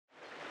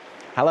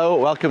Hello,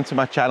 welcome to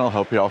my channel.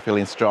 Hope you're all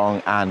feeling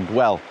strong and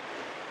well.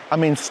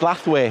 I'm in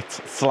Slaithwaite.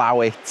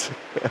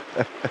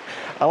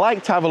 I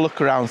like to have a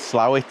look around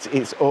Slaithwaite.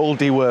 It's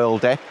oldie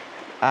worldy,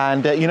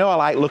 and you know I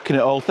like looking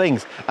at old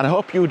things, and I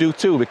hope you do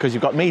too because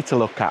you've got me to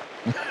look at.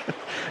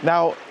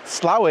 Now,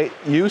 Slaithwaite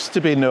used to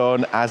be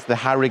known as the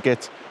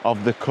Harrogate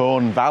of the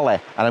Colne Valley,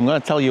 and I'm going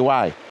to tell you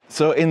why.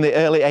 So in the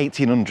early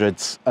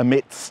 1800s,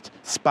 amidst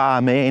spa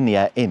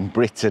mania in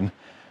Britain,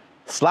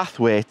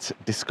 Slaithwaite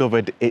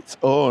discovered its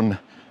own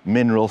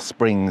mineral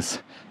springs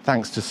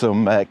thanks to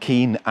some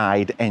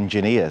keen-eyed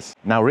engineers.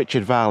 Now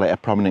Richard Varley, a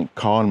prominent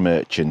corn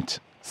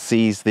merchant,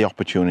 seized the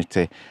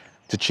opportunity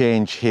to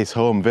change his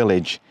home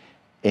village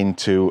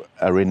into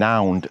a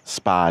renowned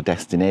spa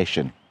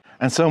destination.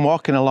 And so I'm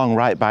walking along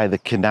right by the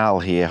canal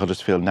here,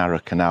 Huddersfield Narrow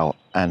Canal,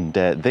 and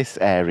this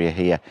area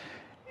here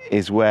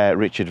is where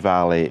Richard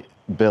Varley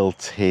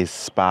built his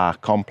spa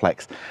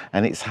complex,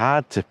 and it's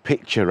hard to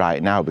picture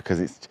right now because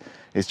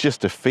it's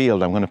just a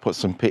field. I'm going to put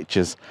some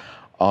pictures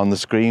on the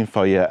screen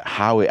for you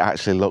how it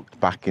actually looked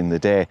back in the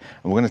day,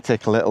 and we're going to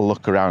take a little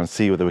look around and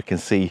see whether we can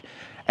see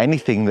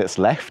anything that's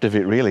left of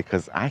it, really,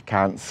 because I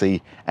can't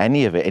see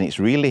any of it, and it's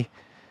really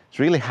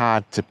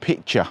hard to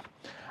picture.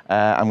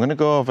 I'm going to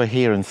go over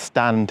here and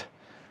stand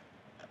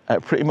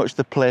at pretty much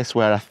the place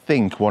where I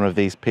think one of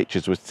these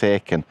pictures was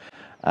taken,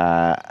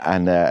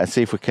 and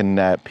see if we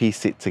can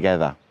piece it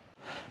together.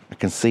 I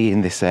can see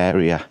in this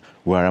area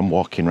where I'm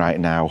walking right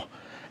now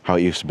how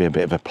it used to be a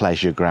bit of a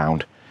pleasure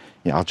ground.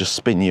 Yeah, I'll just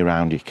spin you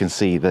around. You can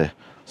see the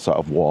sort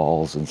of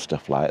walls and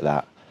stuff like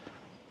that.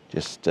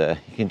 Just you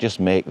can just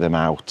make them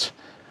out,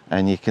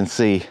 and you can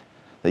see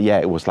that, yeah,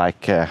 it was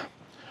like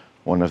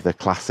one of the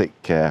classic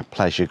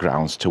pleasure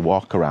grounds to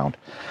walk around.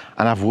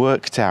 And I've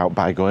worked out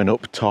by going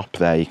up top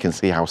there, you can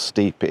see how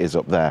steep it is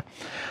up there.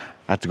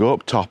 I had to go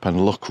up top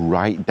and look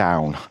right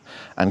down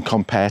and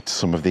compare to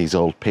some of these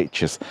old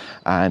pictures.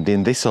 And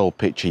in this old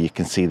picture, you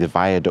can see the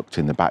viaduct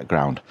in the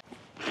background.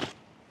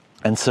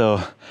 And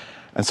so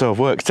I've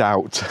worked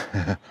out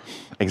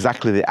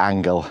exactly the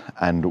angle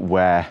and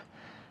where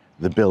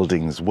the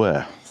buildings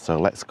were. So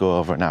let's go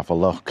over and have a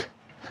look,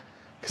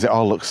 because it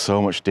all looks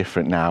so much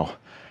different now.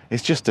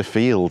 It's just a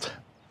field,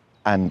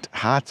 and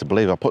hard to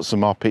believe. I'll put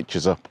some more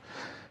pictures up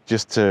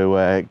just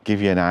to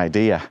give you an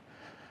idea.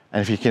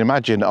 And if you can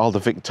imagine all the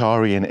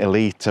Victorian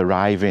elite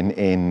arriving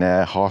in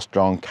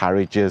horse-drawn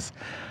carriages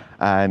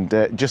and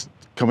just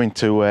coming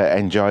to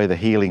enjoy the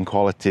healing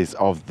qualities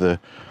of the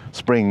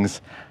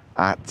springs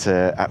at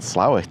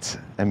Slaithwaite.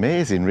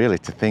 Amazing, really,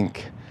 to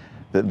think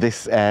that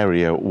this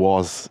area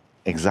was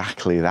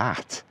exactly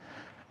that.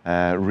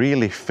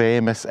 Really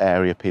famous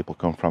area. People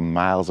come from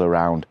miles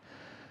around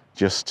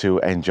just to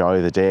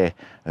enjoy the day.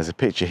 There's a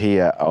picture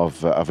here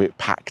of it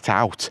packed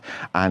out,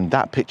 and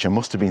that picture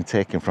must have been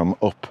taken from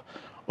up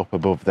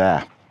above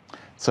there.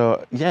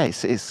 So yeah,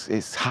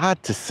 it's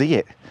hard to see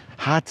it.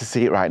 Hard to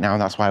see it right now,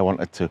 and that's why I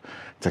wanted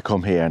to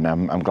come here, and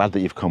I'm glad that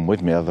you've come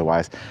with me,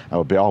 otherwise I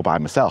would be all by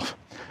myself.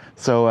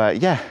 So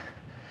yeah,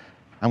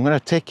 I'm going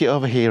to take you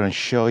over here and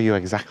show you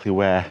exactly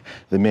where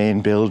the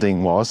main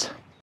building was.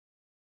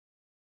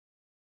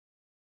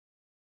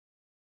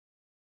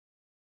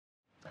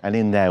 And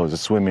in there was a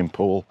swimming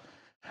pool,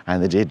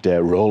 and they did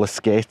roller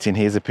skating.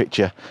 Here's a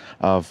picture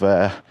of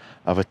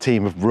a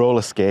team of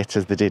roller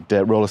skaters. They did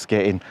roller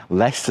skating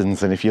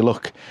lessons, and if you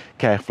look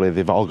carefully,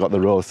 they've all got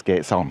the roller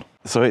skates on.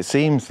 So it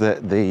seems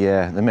that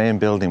the main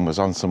building was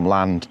on some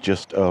land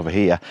just over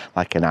here,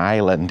 like an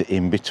island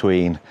in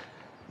between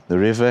the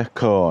River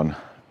Colne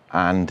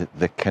and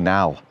the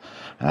canal.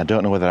 And I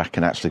don't know whether I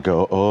can actually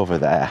go over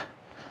there.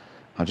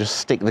 I'll just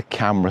stick the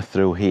camera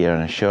through here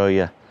and show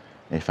you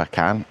if I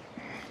can.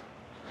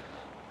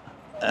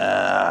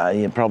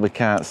 You probably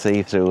can't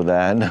see through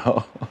there,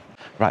 no.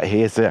 Right,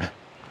 here's a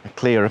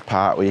clearer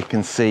part where you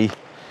can see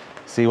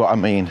what I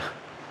mean.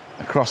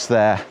 Across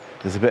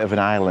there's a bit of an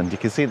island. You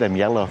can see them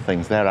yellow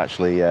things. They're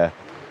actually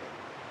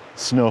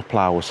snow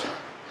ploughs.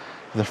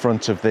 The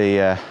front of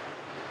the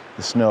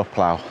snow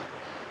plough.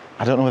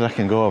 I don't know whether I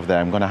can go over there.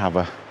 I'm going to have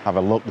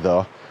a look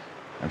though.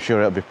 I'm sure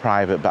it'll be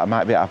private, but I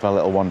might be able to have a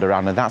little wander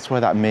around. And that's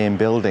where that main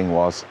building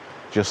was,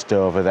 just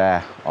over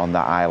there on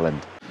that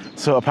island.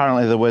 So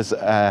apparently there was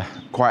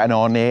quite an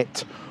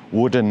ornate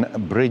wooden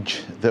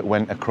bridge that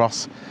went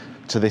across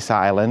to this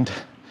island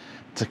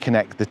to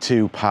connect the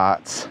two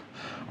parts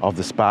of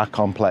the spa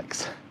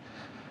complex.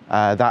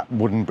 That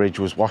wooden bridge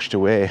was washed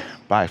away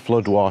by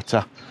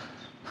floodwater.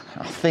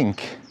 I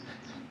think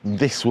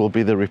this will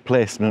be the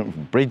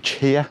replacement bridge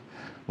here.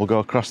 We'll go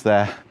across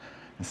there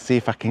and see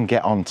if I can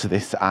get onto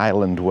this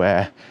island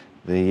where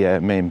the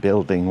main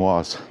building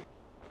was.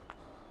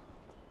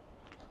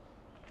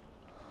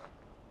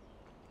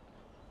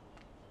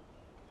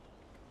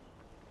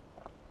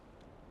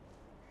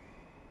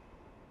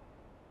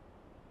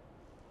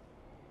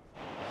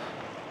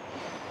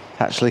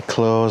 It's actually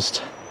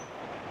closed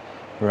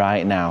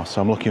right now, so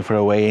I'm looking for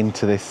a way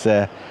into this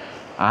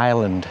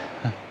island.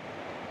 I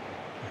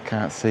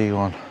can't see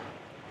one.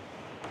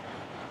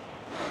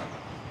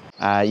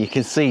 You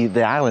can see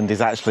the island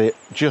is actually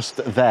just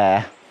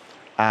there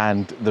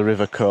and the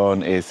River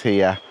Colne is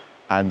here,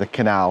 and the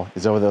canal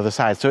is over the other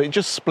side. So it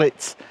just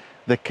splits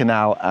the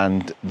canal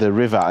and the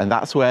river, and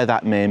that's where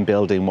that main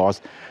building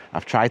was.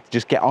 I've tried to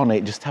just get on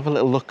it, just have a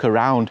little look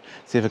around,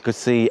 see if I could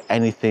see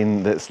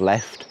anything that's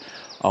left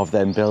of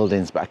them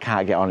buildings, but I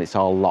can't get on, it's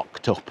all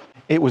locked up.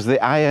 It was the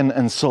iron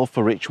and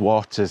sulphur rich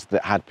waters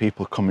that had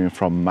people coming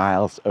from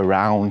miles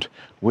around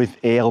with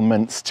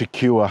ailments to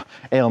cure,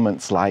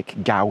 ailments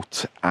like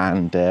gout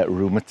and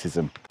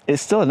rheumatism.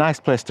 It's still a nice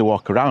place to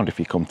walk around if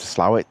you come to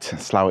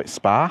Slaithwaite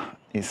Spa.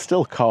 It's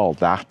still called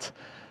that,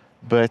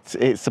 but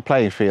it's a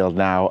playing field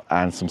now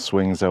and some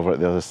swings over at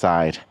the other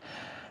side.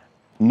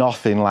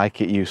 Nothing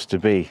like it used to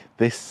be.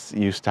 This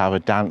used to have a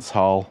dance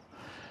hall,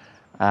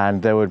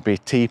 and there would be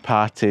tea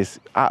parties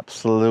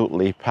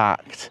absolutely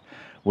packed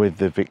with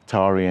the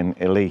Victorian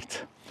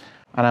elite.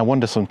 And I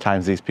wonder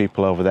sometimes these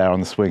people over there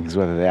on the swings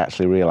whether they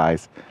actually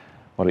realise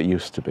what it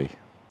used to be.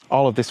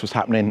 All of this was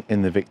happening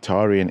in the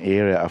Victorian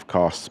era, of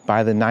course.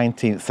 By the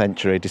 19th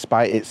century,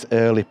 despite its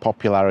early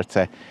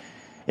popularity,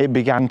 it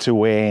began to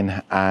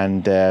wane,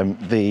 and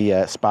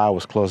the spa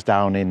was closed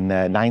down in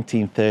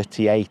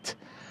 1938,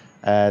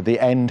 the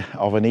end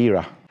of an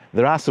era.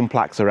 There are some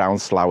plaques around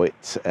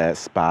Slaithwaite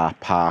Spa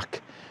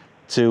Park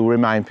to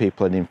remind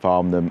people and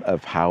inform them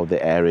of how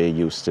the area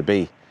used to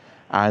be.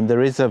 And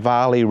there is a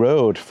Valley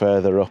Road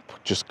further up,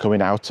 just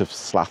coming out of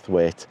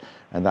Slaithwaite,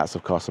 and that's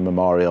of course a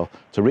memorial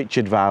to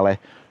Richard Varley,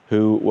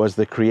 who was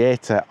the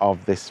creator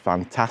of this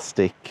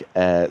fantastic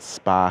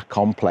spa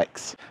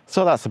complex.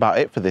 So that's about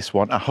it for this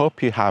one. I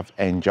hope you have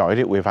enjoyed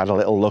it. We've had a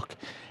little look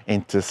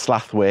into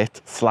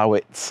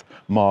Slaithwaite's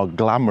more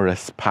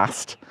glamorous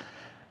past.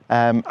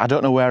 I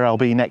don't know where I'll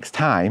be next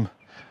time,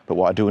 but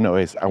what I do know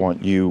is I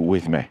want you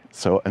with me.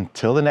 So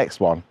until the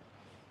next one,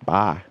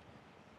 bye.